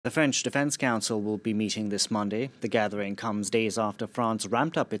The French Defense Council will be meeting this Monday. The gathering comes days after France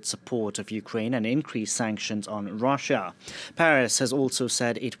ramped up its support of Ukraine and increased sanctions on Russia. Paris has also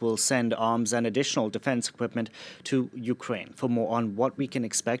said it will send arms and additional defense equipment to Ukraine. For more on what we can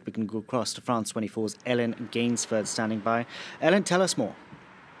expect, we can go across to France 24's Ellen Gainsford standing by. Ellen, tell us more.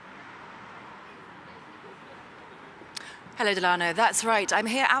 Hello, Delano. That's right. I'm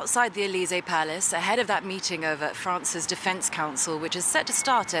here outside the Élysée Palace ahead of that meeting of France's Defense Council, which is set to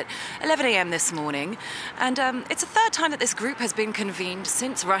start at 11 a.m. this morning. And it's the third time that this group has been convened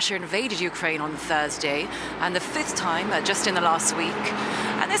since Russia invaded Ukraine on Thursday, and the fifth time just in the last week.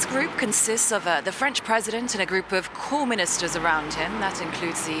 And this group consists of the French president and a group of core ministers around him. That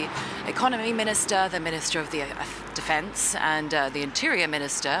includes the economy minister, the minister of the defense, and the interior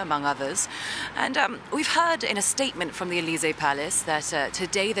minister, among others. And we've heard in a statement from the Élysée Palace that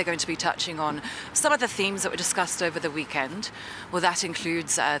today they're going to be touching on some of the themes that were discussed over the weekend. Well, that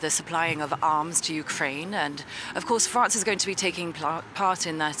includes the supplying of arms to Ukraine, and of course France is going to be taking part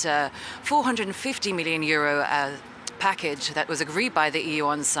in that 450 million euro package that was agreed by the EU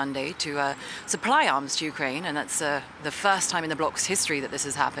on Sunday to supply arms to Ukraine, and that's the first time in the bloc's history that this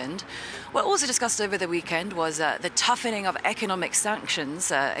has happened. What also discussed over the weekend was the toughening of economic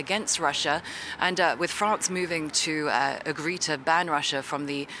sanctions against Russia, and with France moving to agree to ban Russia from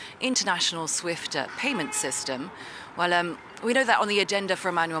the international SWIFT payment system. Well, we know that on the agenda for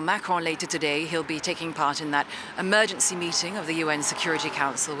Emmanuel Macron later today, he'll be taking part in that emergency meeting of the UN Security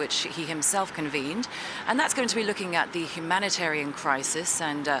Council, which he himself convened. And that's going to be looking at the humanitarian crisis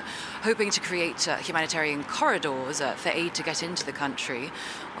and hoping to create humanitarian corridors for aid to get into the country.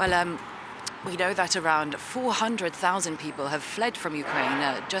 Well, we know that around 400,000 people have fled from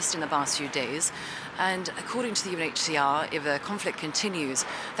Ukraine just in the past few days. And according to the UNHCR, if the conflict continues,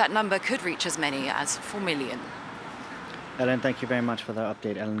 that number could reach as many as 4 million. Ellen, thank you very much for that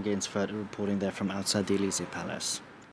update. Ellen Gainsford reporting there from outside the Élysée Palace.